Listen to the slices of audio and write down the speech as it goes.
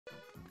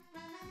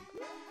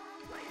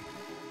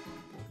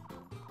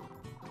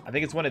I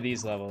think it's one of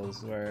these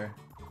levels where...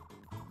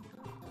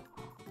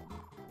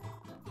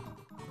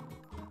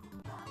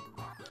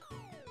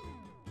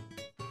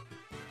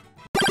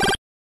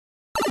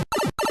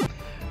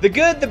 The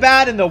good, the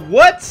bad, and the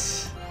what?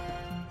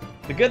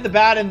 The good, the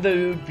bad, and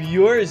the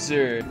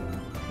Bjorzer.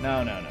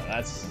 No,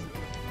 that's...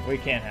 We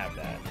can't have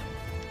that.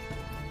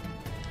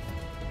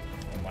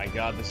 Oh my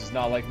god, this is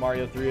not like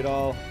Mario 3 at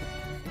all.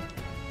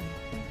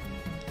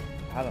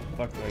 How the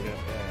fuck do I get up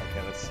there?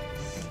 Okay, let's...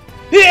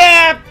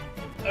 Yeah!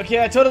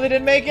 Okay, I totally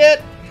didn't make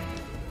it!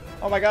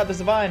 Oh my god,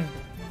 there's a vine.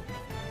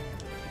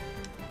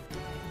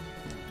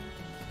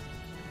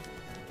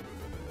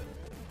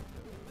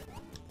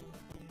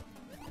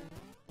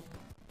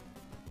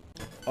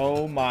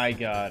 Oh my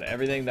god,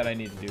 everything that I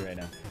need to do right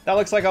now. That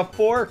looks like a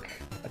fork!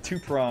 A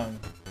two-prong.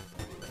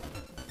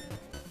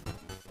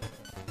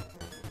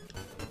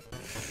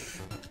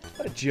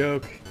 What a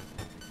joke.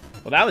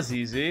 Well, that was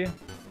easy.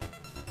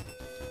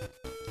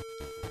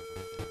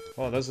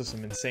 Oh, those are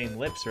some insane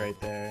lips right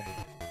there.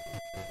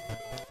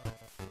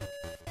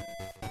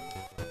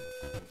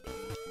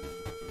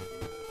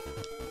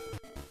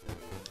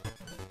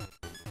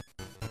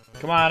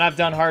 Come on, I've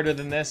done harder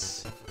than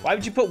this. Why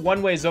would you put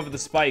one-ways over the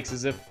spikes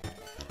as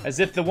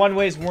if the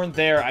one-ways weren't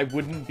there, I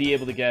wouldn't be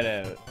able to get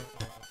out.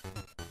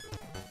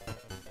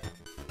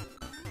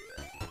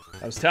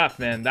 That was tough,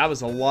 man. That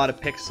was a lot of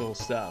pixel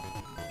stuff.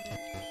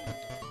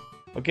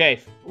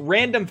 Okay,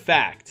 random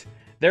fact.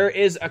 There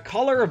is a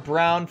color of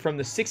brown from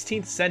the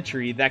 16th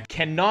century that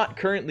cannot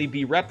currently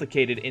be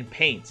replicated in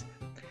paint.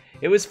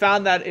 It was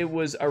found that it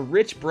was a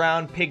rich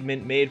brown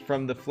pigment made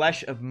from the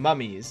flesh of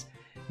mummies,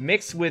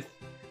 mixed with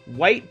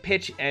white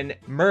pitch and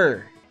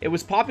myrrh. It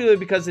was popular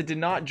because it did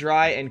not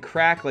dry and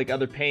crack like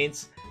other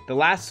paints. The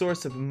last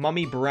source of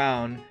mummy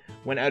brown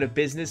went out of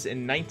business in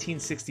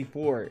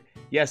 1964.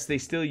 Yes, they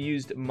still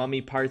used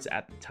mummy parts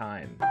at the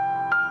time.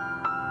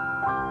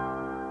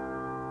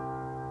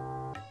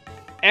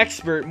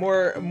 Expert,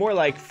 more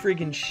like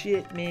friggin'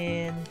 shit,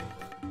 man.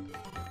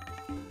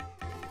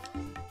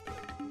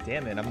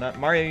 Damn it, I'm not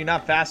Mario, you're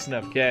not fast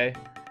enough, okay?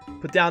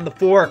 Put down the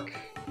fork.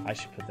 I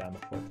should put down the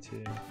fork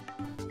too.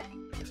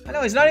 I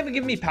know, he's not even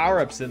giving me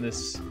power-ups in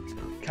this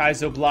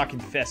Kaizo block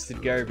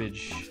infested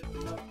garbage.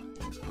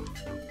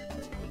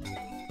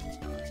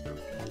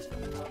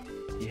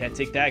 Yeah,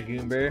 take that,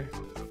 Goomber.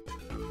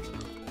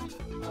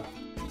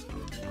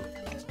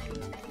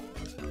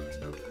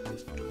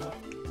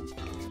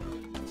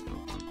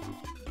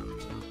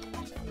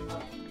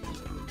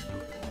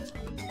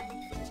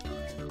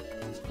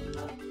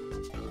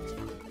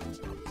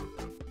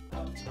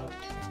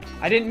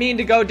 I didn't mean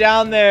to go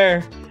down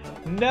there.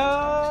 No,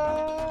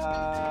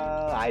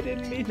 I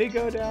didn't mean to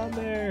go down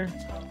there.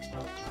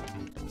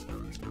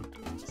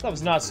 This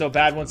level's not so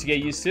bad once you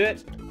get used to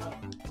it.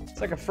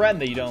 It's like a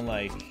friend that you don't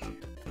like.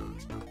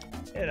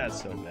 Yeah, not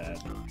so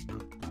bad.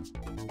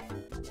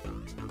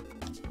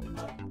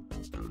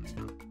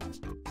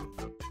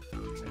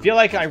 I feel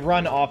like I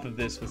run off of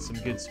this with some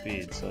good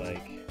speed, so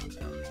like...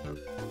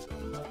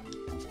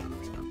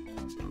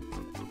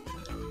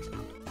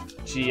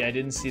 Gee, I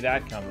didn't see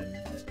that coming.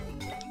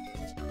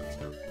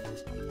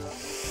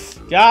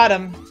 Got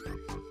him!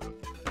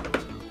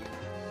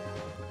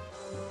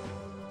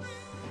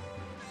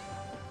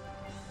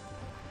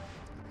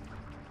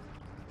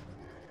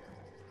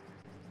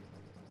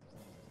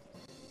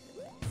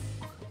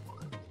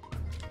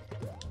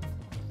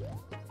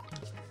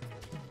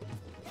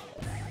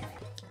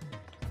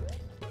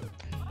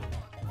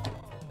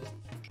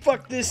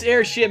 Fuck this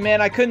airship,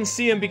 man. I couldn't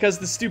see him because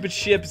the stupid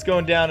ship's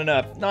going down and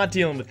up. Not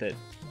dealing with it.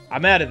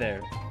 I'm out of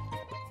there.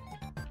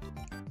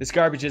 This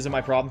garbage isn't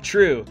my problem.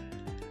 True.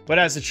 But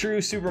as a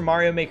true Super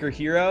Mario Maker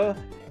hero,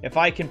 if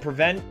I can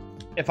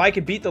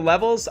beat the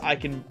levels, I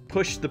can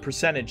push the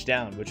percentage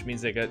down, which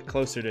means they get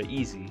closer to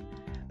easy.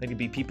 They can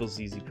beat people's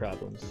easy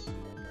problems.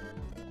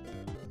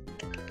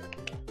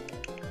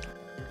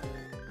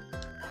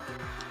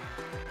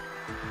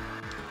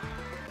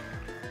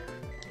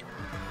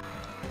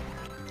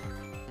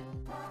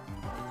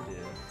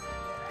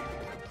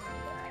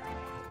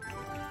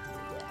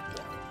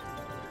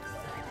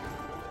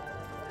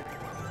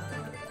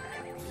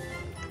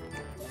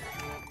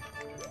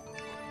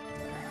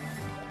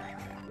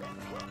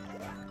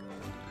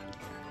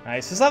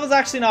 Nice. This level's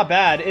actually not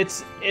bad.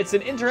 It's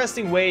an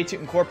interesting way to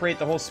incorporate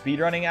the whole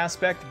speedrunning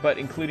aspect, but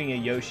including a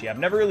Yoshi. I've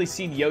never really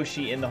seen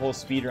Yoshi in the whole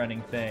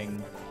speedrunning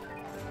thing.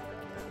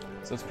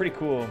 So it's pretty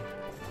cool.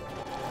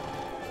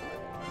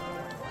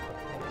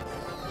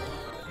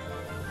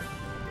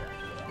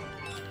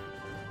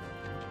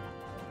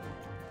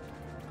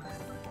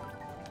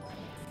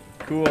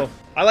 Cool.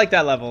 I like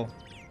that level.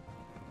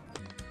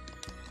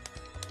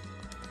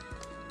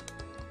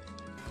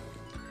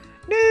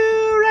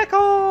 New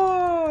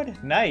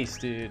record! Nice,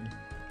 dude.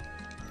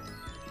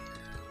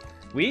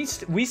 We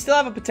still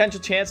have a potential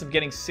chance of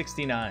getting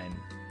 69.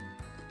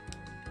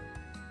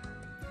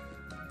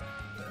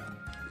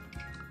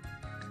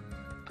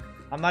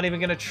 I'm not even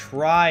gonna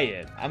try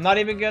it. I'm not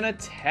even gonna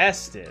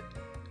test it.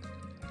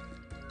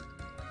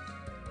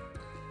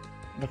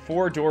 The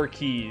 4 door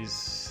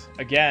keys.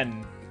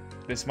 again,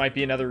 this might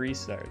be another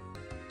restart.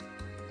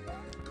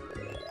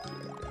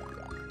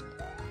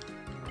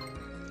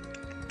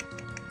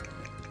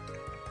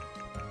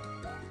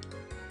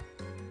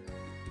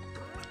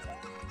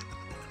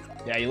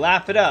 Yeah, you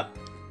laugh it up.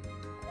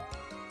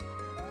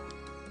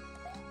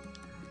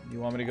 You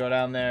want me to go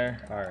down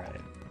there?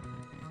 Alright.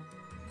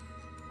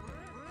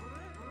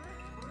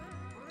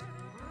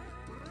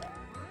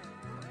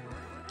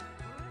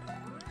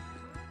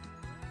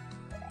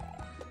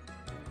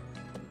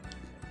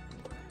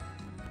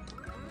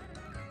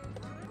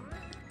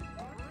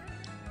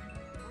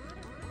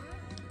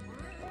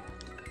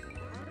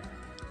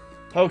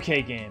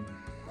 Okay, game.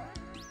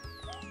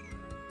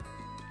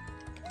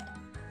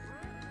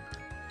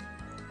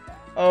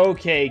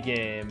 Okay,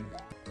 game.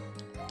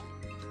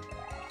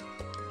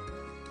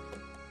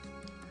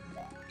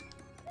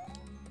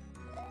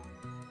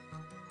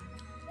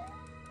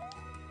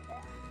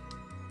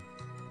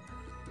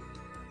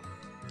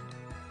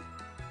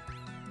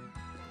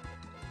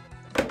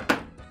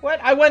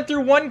 What? I went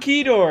through one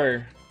key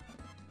door.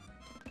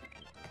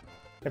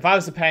 If I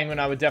was a penguin,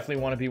 I would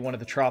definitely want to be one of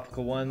the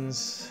tropical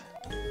ones.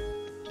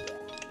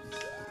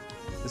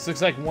 This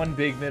looks like one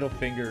big middle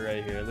finger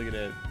right here. Look at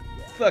it.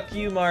 Fuck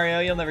you, Mario.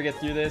 You'll never get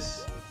through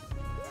this.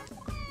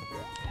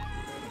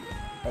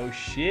 Oh,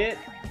 shit.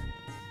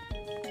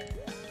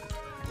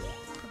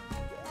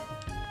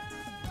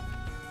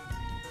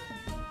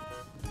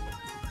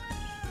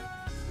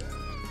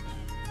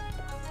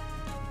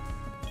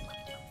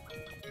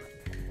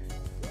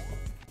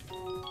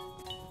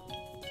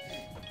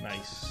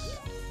 Nice.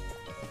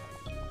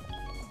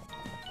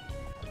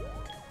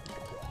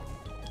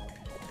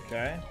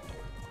 Okay.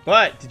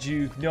 But, did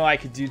you know I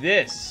could do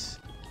this?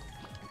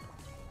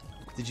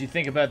 Did you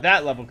think about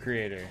that, level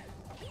creator?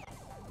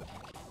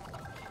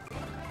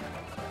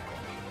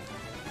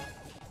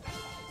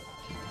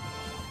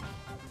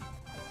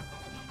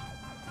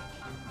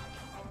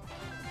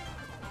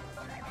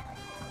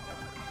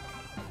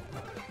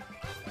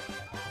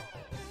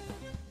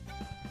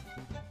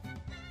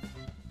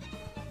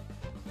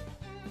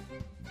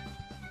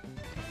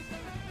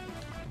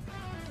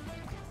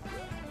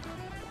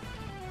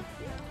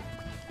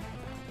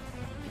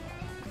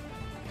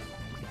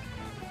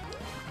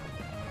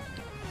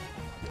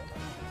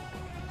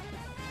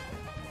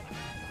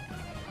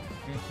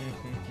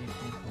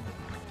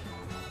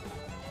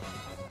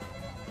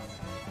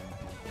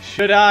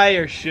 Should I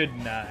or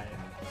shouldn't I?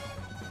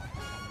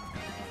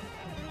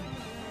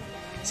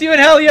 See you in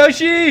hell,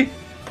 Yoshi!